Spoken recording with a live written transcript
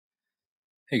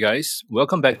Hey guys,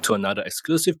 welcome back to another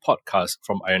exclusive podcast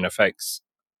from IronFX.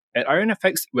 At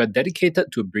IronFX, we're dedicated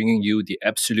to bringing you the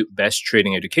absolute best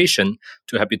trading education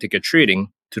to help you take your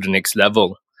trading to the next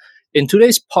level. In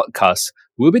today's podcast,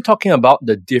 we'll be talking about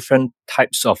the different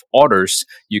types of orders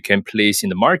you can place in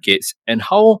the markets and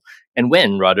how and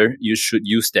when rather you should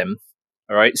use them.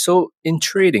 All right. So in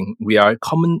trading, there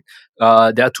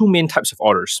are two main types of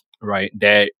orders, right?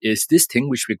 There is this thing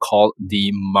which we call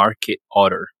the market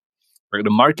order. Right? The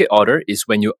market order is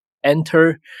when you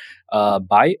enter,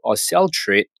 buy or sell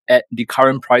trade at the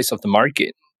current price of the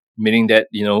market, meaning that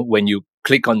when you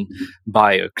click on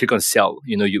buy or click on sell,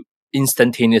 you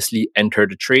instantaneously enter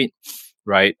the trade,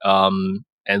 right?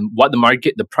 And what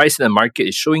the price in the market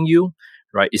is showing you,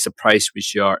 right, is the price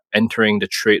which you are entering the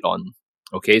trade on.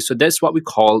 Okay, so that's what we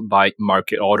call by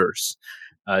market orders.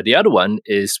 The other one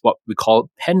is what we call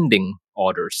pending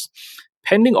orders.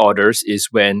 Pending orders is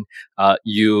when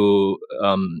you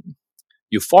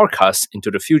forecast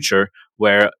into the future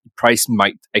where price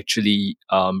might actually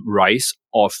rise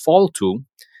or fall to,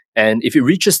 and if it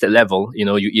reaches that level,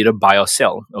 you either buy or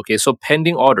sell. Okay, so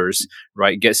pending orders,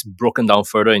 right, gets broken down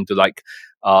further into like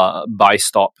buy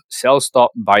stop, sell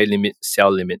stop, buy limit,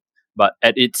 sell limit. But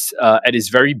at its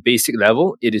very basic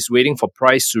level, it is waiting for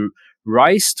price to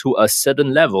rise to a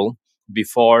certain level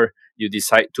before you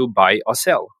decide to buy or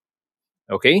sell.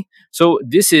 Okay, so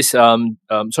this is so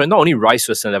not only rise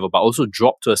to a certain level, but also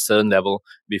drop to a certain level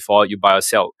before you buy or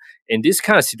sell. In these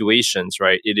kind of situations,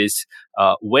 right, it is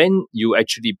when you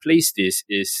actually place this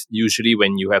is usually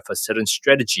when you have a certain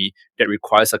strategy that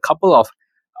requires a couple of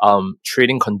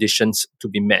trading conditions to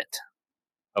be met.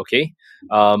 Okay,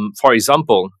 for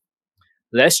example,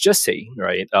 let's just say,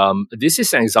 right, this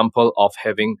is an example of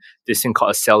having this thing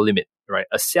called a sell limit, right?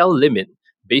 A sell limit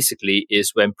basically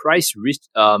is when price reach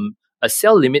a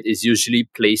sell limit is usually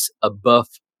placed above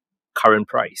current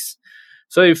price.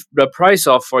 So if the price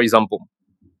of, for example,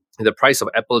 the price of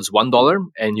Apple is $1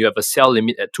 and you have a sell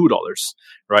limit at $2,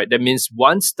 right? That means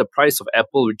once the price of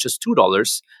Apple reaches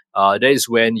 $2, that is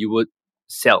when you would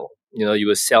sell. You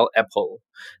will sell Apple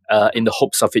in the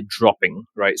hopes of it dropping,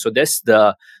 right? So that's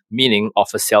the meaning of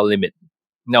a sell limit.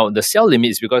 Now, the sell limit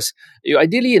is because you're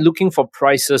ideally looking for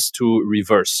prices to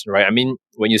reverse, right? I mean,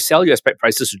 when you sell, you expect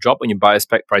prices to drop. When you buy,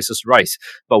 expect prices to rise.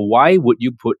 But why would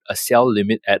you put a sell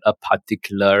limit at a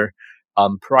particular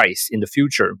price in the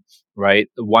future, right?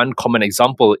 One common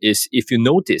example is if you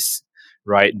notice,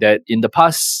 right, that in the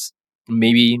past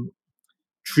maybe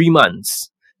 3 months,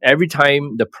 every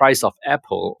time the price of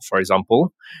Apple, for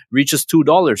example, reaches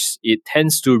 $2, it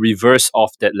tends to reverse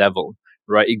off that level.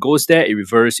 Right, it goes there, it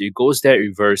reverses, it goes there, it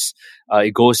reverses,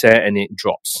 it goes there, and it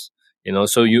drops.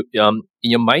 So you in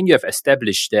your mind you have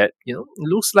established that it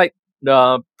looks like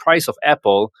the price of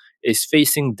Apple is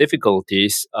facing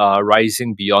difficulties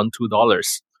rising beyond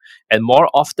 $2, and more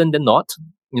often than not,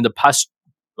 in the past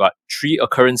three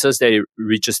occurrences that it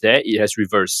reaches there, it has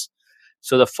reversed.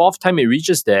 So the fourth time it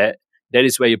reaches there, that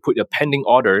is where you put your pending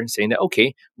order, saying that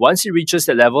okay, once it reaches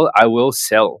that level, I will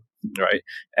sell. Right,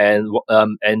 and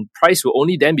price will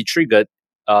only then be triggered.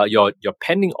 Your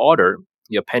pending order,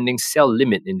 your pending sell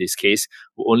limit in this case,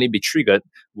 will only be triggered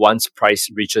once price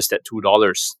reaches that $2.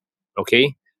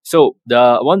 Okay, so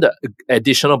one of the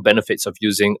additional benefits of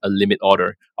using a limit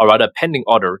order, or rather a pending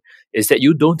order, is that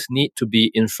you don't need to be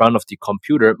in front of the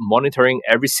computer monitoring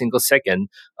every single second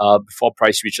before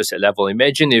price reaches that level.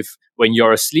 Imagine if when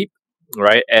you're asleep,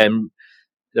 right, and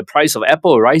the price of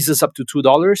Apple rises up to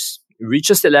 $2,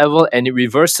 reaches the level and it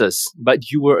reverses,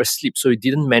 but you were asleep, so you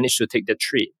didn't manage to take that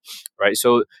trade, right?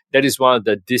 So that is that's one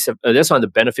of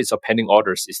the benefits of pending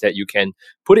orders, is that you can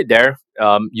put it there.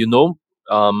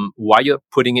 Why you're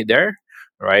putting it there,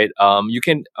 right? You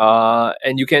can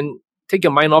take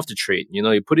your mind off the trade.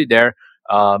 You put it there,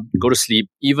 go to sleep.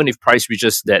 Even if price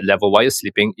reaches that level while you're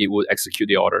sleeping, it will execute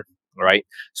the order, right?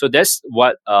 So that's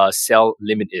what sell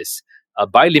limit is. A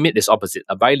buy limit is opposite.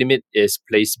 A buy limit is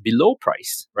placed below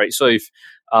price, right? So if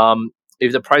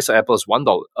the price of Apple is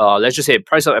 $1, let's just say the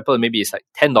price of Apple maybe is like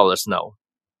 $10 now.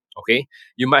 Okay,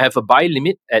 you might have a buy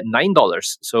limit at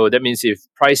 $9. So that means if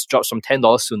price drops from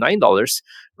 $10 to $9,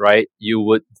 right, you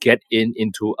would get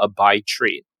into a buy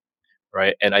trade,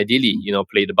 right? And ideally,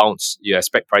 play the bounce. You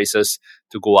expect prices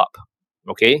to go up.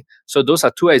 Okay, so those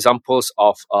are two examples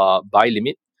of buy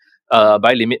limit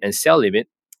and sell limit.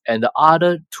 And the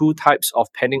other two types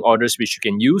of pending orders which you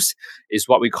can use is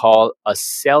what we call a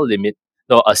sell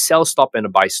stop and a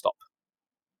buy stop.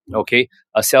 Okay,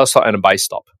 a sell stop and a buy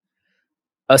stop.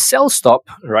 A sell stop,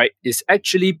 right, is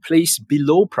actually placed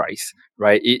below price,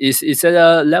 right? It's at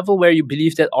a level where you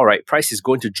believe that, all right, price is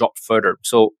going to drop further.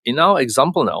 So in our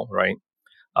example now, right,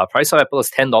 Price of Apple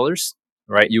is $10,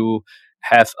 right? You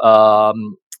have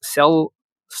sell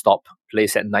stop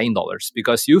placed at $9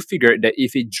 because you figured that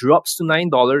if it drops to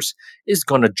 $9, it's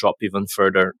gonna drop even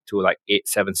further to like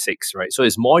 876, right? So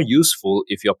it's more useful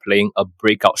if you're playing a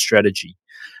breakout strategy,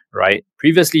 right?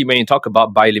 Previously, when you talk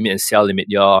about buy limit and sell limit,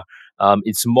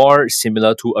 it's more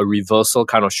similar to a reversal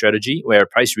kind of strategy where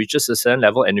price reaches a certain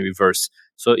level and it reverse.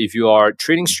 So if your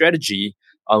trading strategy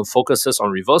focuses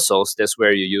on reversals, that's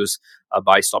where you use a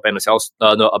buy stop and a sell,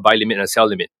 no, a buy limit and a sell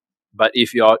limit. But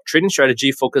if your trading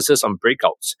strategy focuses on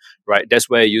breakouts, right, that's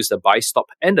where you use the buy stop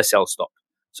and the sell stop.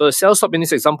 So the sell stop in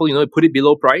this example, you put it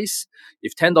below price.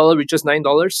 If $10 reaches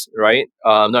 $9, right?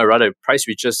 No, rather, price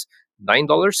reaches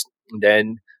 $9,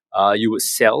 then you would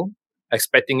sell,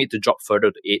 expecting it to drop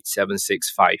further to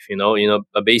 8,765.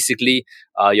 Basically,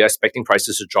 you're expecting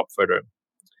prices to drop further.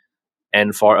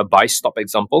 And for a buy stop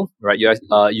example, right,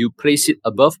 you place it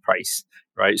above price,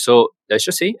 right? So let's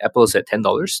just say Apple is at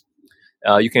 $10.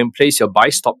 You can place your buy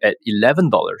stop at $11,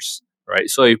 right?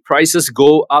 So if prices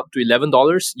go up to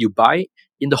 $11, you buy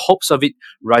in the hopes of it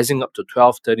rising up to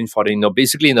 12, 13, 14.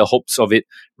 Basically in the hopes of it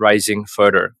rising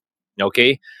further.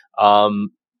 Okay.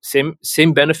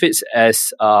 Same benefits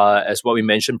as what we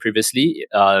mentioned previously.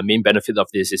 Main benefit of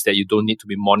this is that you don't need to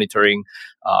be monitoring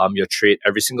your trade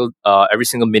every single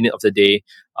minute of the day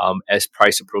as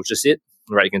price approaches it.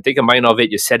 Right, you can take a mind of it,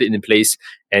 you set it in place,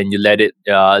 and you let it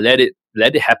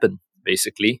happen.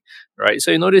 Basically, right. So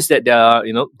you notice that there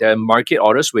are market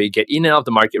orders where you get in and out of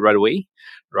the market right away,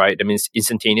 right? That means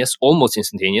instantaneous, almost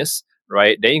instantaneous,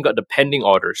 right? Then you got the pending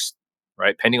orders,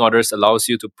 right? Pending orders allows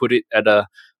you to put it at a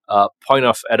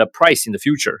price in the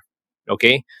future,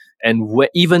 okay? And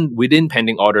even within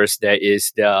pending orders, there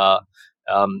is the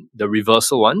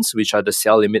reversal ones, which are the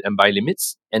sell limit and buy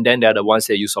limits, and then there are the ones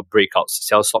that use of breakouts,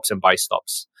 sell stops and buy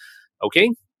stops,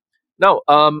 okay? Now,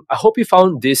 I hope you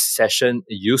found this session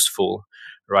useful,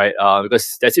 right?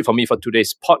 Because that's it for me for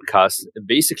today's podcast.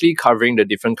 Basically, covering the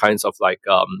different kinds of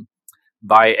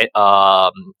buy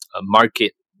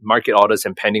market orders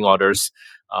and pending orders.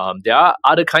 There are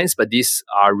other kinds, but these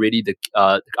are really the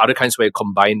other kinds where you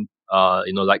combine,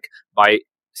 like buy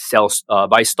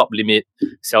stop limit,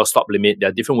 sell stop limit. There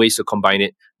are different ways to combine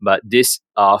it, but this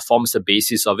forms the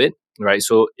basis of it, right?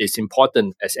 So it's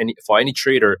important for any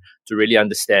trader to really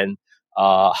understand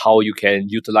how you can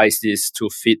utilize this to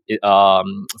fit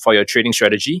for your trading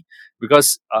strategy,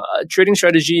 because trading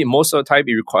strategy most of the time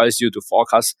it requires you to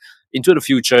forecast into the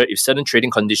future. If certain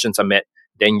trading conditions are met,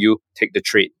 then you take the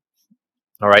trade.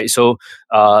 All right, so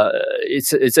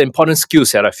it's an important skill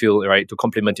set, I feel, right, to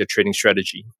complement your trading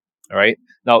strategy. All right,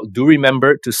 now do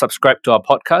remember to subscribe to our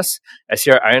podcast. As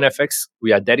here at IronFX,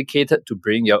 we are dedicated to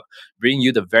bring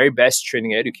you the very best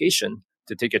trading education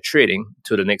to take your trading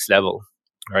to the next level.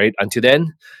 All right, until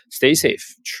then, stay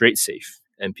safe, trade safe,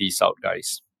 and peace out,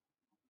 guys.